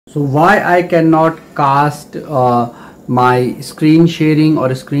So why I cannot cast my screen sharing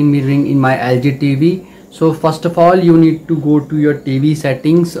or screen mirroring in my LG TV? So first of all, you need to go to your TV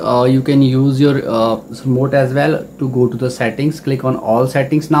settings. You can use your remote as well to go to the settings. Click on all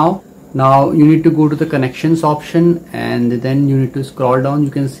settings now. Now you need to go to the connections option, and then you need to scroll down.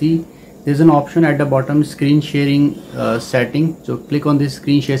 You can see there's an option at the bottom, screen sharing setting. So click on this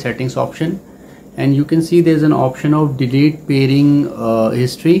screen share settings option, and you can see there's an option of delete pairing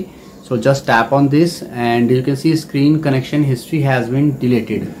history. So just tap on this and you can see screen connection history has been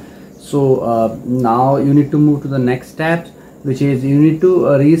deleted. So now you need to move to the next step, which is you need to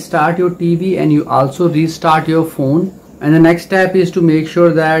restart your TV and you also restart your phone. And the next step is to make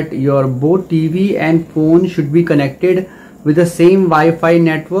sure that your both TV and phone should be connected with the same Wi-Fi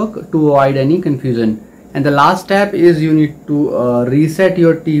network to avoid any confusion. And the last step is you need to reset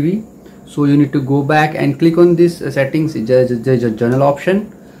your TV. So you need to go back and click on this settings, journal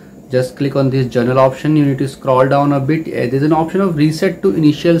option. Just click on this journal option. You need to scroll down a bit. There's an option of reset to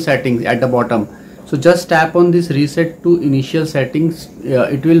initial settings at the bottom. So just tap on this reset to initial settings.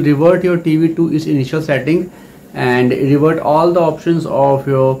 It will revert your TV to its initial settings and revert all the options of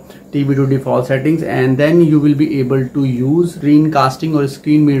your TV to default settings, and then you will be able to use screencasting or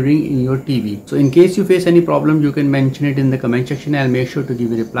screen mirroring in your TV. So in case you face any problem, you can mention it in the comment section. I'll make sure to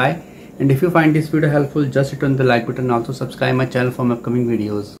give a reply. And if you find this video helpful, just hit on the like button and also subscribe my channel for my upcoming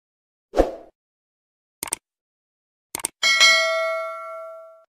videos.